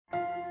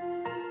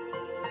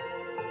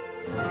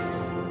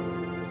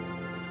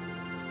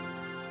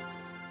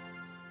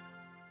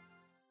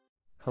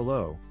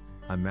Hello,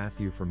 I'm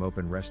Matthew from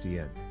OpenResty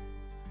Inc.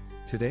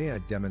 Today I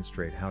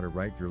demonstrate how to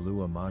write your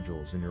Lua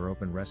modules in your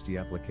OpenResty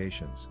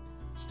applications,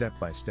 step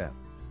by step.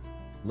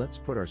 Let's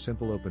put our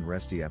simple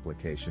OpenResty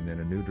application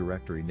in a new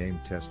directory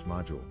named test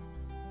module.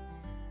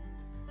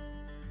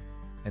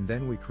 And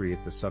then we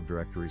create the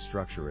subdirectory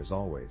structure as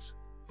always.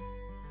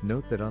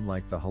 Note that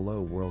unlike the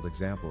Hello World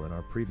example in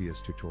our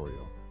previous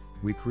tutorial,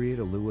 we create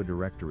a Lua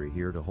directory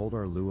here to hold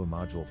our Lua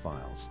module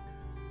files.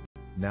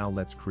 Now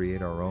let's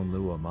create our own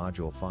Lua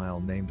module file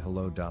named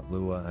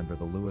hello.lua under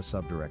the Lua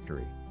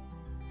subdirectory.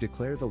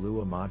 Declare the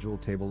Lua module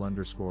table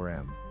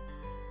 _m.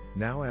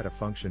 Now add a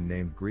function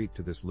named greet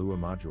to this Lua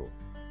module.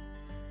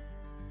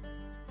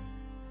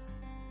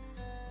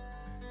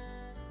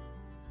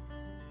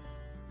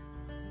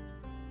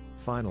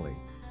 Finally,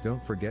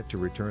 don't forget to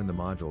return the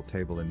module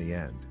table in the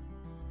end.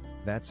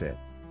 That's it.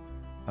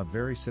 A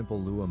very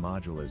simple Lua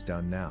module is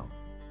done now.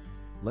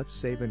 Let's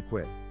save and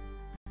quit.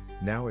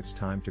 Now it's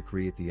time to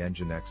create the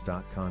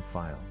nginx.conf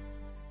file.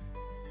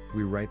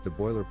 We write the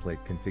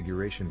boilerplate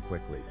configuration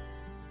quickly.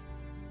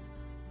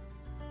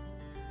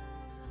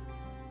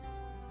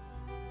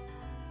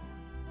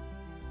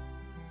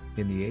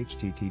 In the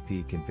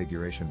HTTP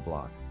configuration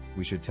block,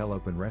 we should tell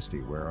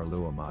OpenResty where our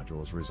Lua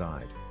modules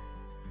reside.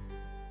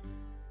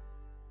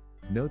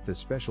 Note the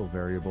special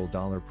variable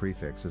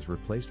 $prefix is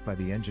replaced by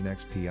the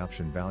Nginx p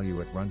option value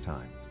at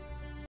runtime.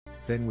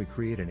 Then we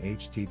create an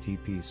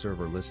HTTP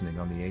server listening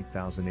on the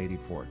 8080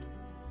 port.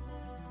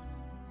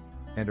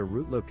 And a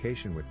root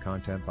location with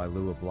content by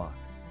Lua block.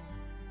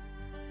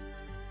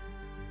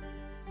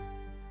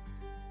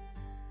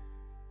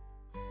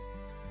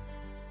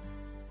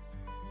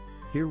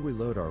 Here we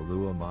load our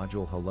Lua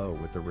module hello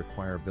with the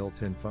require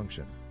built-in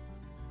function.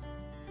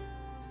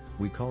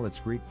 We call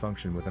its greet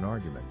function with an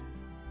argument.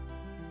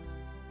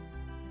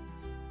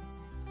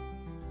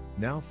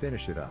 Now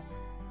finish it up.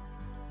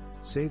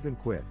 Save and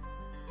quit.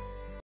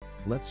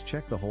 Let's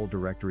check the whole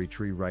directory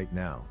tree right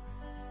now.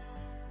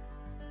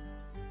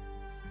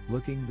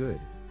 Looking good.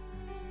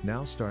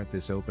 Now start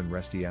this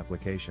OpenResty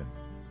application.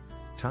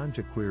 Time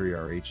to query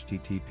our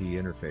HTTP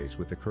interface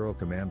with the curl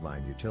command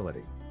line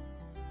utility.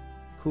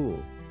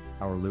 Cool,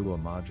 our Lua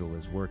module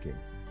is working.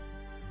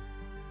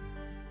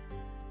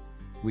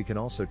 We can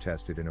also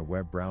test it in a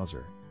web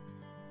browser.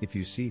 If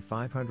you see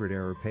 500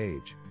 error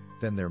page,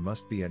 then there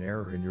must be an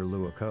error in your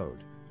Lua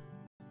code.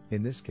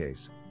 In this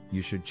case,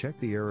 you should check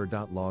the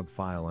error.log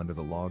file under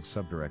the log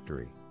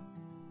subdirectory.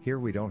 Here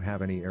we don't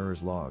have any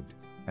errors logged,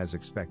 as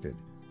expected.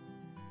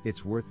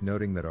 It's worth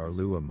noting that our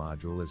Lua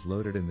module is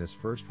loaded in this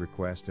first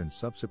request and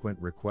subsequent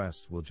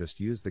requests will just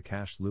use the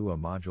cached Lua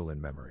module in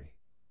memory.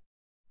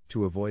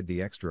 To avoid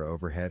the extra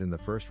overhead in the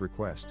first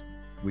request,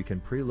 we can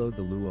preload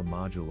the Lua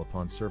module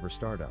upon server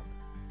startup.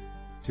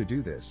 To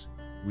do this,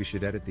 we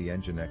should edit the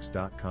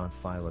nginx.conf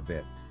file a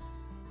bit.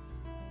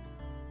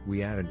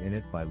 We add an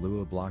init by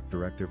Lua block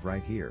directive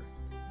right here.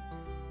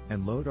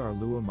 And load our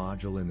Lua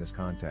module in this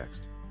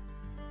context.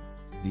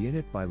 The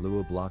init by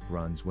Lua block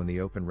runs when the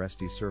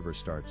OpenResty server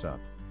starts up.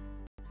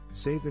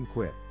 Save and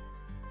quit.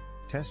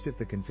 Test if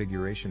the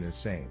configuration is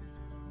same.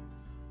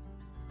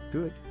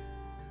 Good.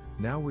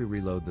 Now we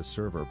reload the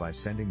server by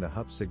sending the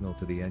hub signal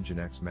to the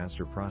Nginx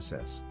master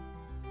process.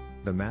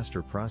 The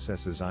master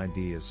process's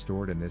ID is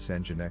stored in this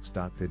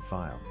nginx.pid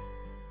file.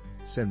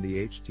 Send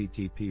the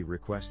HTTP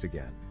request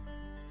again.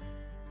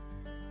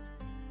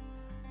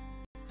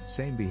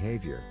 Same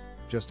behavior,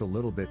 just a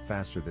little bit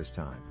faster this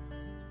time.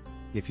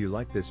 If you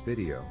like this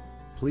video,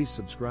 please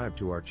subscribe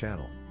to our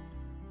channel.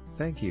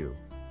 Thank you.